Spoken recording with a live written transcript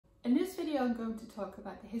In this video I'm going to talk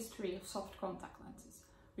about the history of soft contact lenses,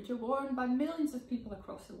 which are worn by millions of people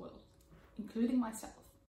across the world, including myself.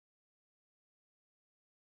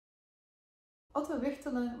 Otto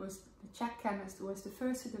Wichterle was the Czech chemist who was the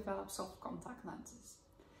first to develop soft contact lenses.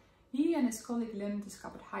 He and his colleague Lim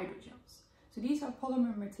discovered hydrogels. So these are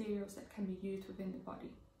polymer materials that can be used within the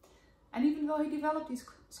body. And even though he developed these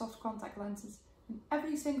soft contact lenses, in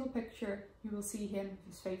every single picture you will see him with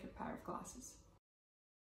his favourite pair of glasses.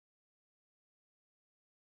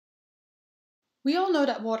 We all know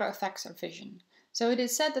that water affects our vision, so it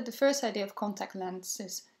is said that the first idea of contact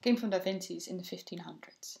lenses came from Da Vinci's in the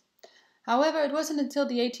 1500s. However, it wasn't until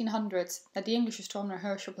the 1800s that the English astronomer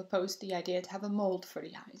Herschel proposed the idea to have a mould for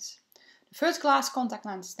the eyes. The first glass contact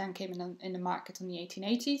lenses then came in the market in the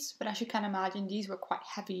 1880s, but as you can imagine, these were quite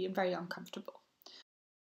heavy and very uncomfortable.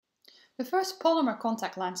 The first polymer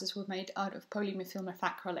contact lenses were made out of polymethyl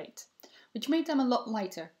methacrylate, which made them a lot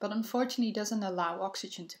lighter, but unfortunately doesn't allow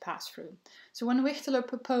oxygen to pass through. So when Wichterle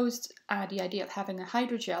proposed the idea of having a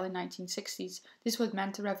hydrogel in the 1960s, this was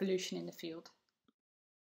meant a revolution in the field.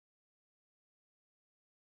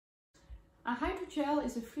 A hydrogel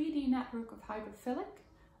is a 3D network of hydrophilic,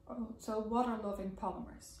 so water-loving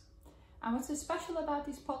polymers. And what's so special about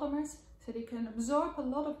these polymers? So they can absorb a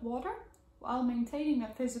lot of water while maintaining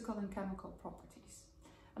their physical and chemical properties.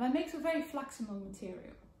 And that makes a very flexible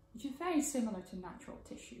material, which is very similar to natural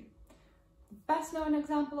tissue. The best known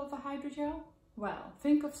example of a hydrogel? Well,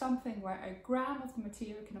 think of something where a gram of the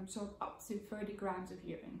material can absorb up to 30 grams of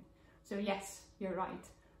urine. So yes, you're right,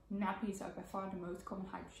 nappies are by far the most common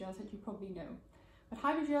hydrogels that you probably know. But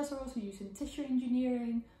hydrogels are also used in tissue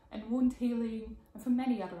engineering and wound healing and for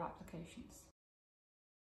many other applications.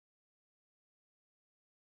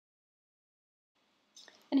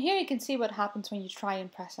 And here you can see what happens when you try and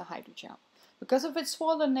press a hydrogel. Because of its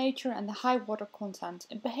swollen nature and the high water content,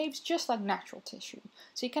 it behaves just like natural tissue.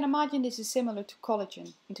 So you can imagine this is similar to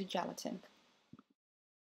collagen into gelatin.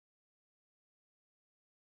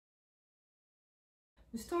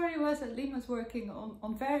 The story was that Lim was working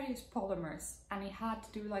on various polymers and he had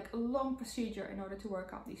to do like a long procedure in order to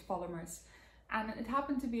work up these polymers. And it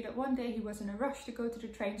happened to be that one day he was in a rush to go to the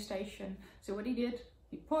train station. So what he did,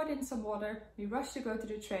 he poured in some water, he rushed to go to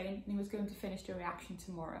the train and he was going to finish the reaction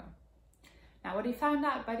tomorrow. Now what he found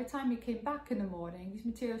out by the time he came back in the morning, these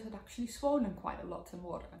materials had actually swollen quite a lot in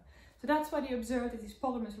water. So that's why he observed that these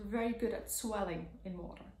polymers were very good at swelling in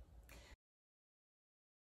water.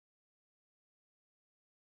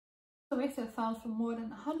 Wichterle filed for more than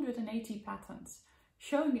 180 patents,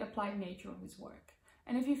 showing the applied nature of his work.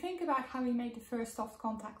 And if you think about how he made the first soft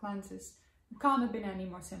contact lenses, it can't have been any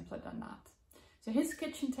more simpler than that. So his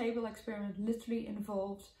kitchen table experiment literally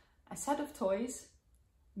involved a set of toys,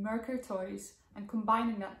 mercury toys, and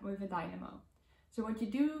combining that with a dynamo. So what you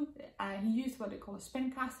do, he used what they call a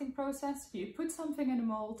spin casting process. You put something in a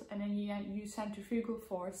mold and then you use centrifugal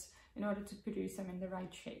force in order to produce them in the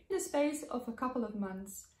right shape. In the space of a couple of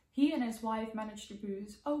months, he and his wife managed to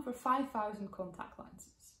produce over 5,000 contact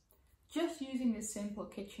lenses, just using this simple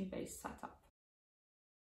kitchen-based setup.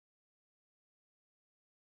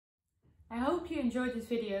 I hope you enjoyed this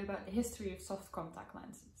video about the history of soft contact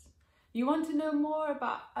lenses. You want to know more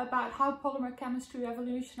about how polymer chemistry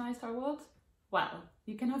revolutionized our world? Well,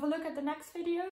 you can have a look at the next video.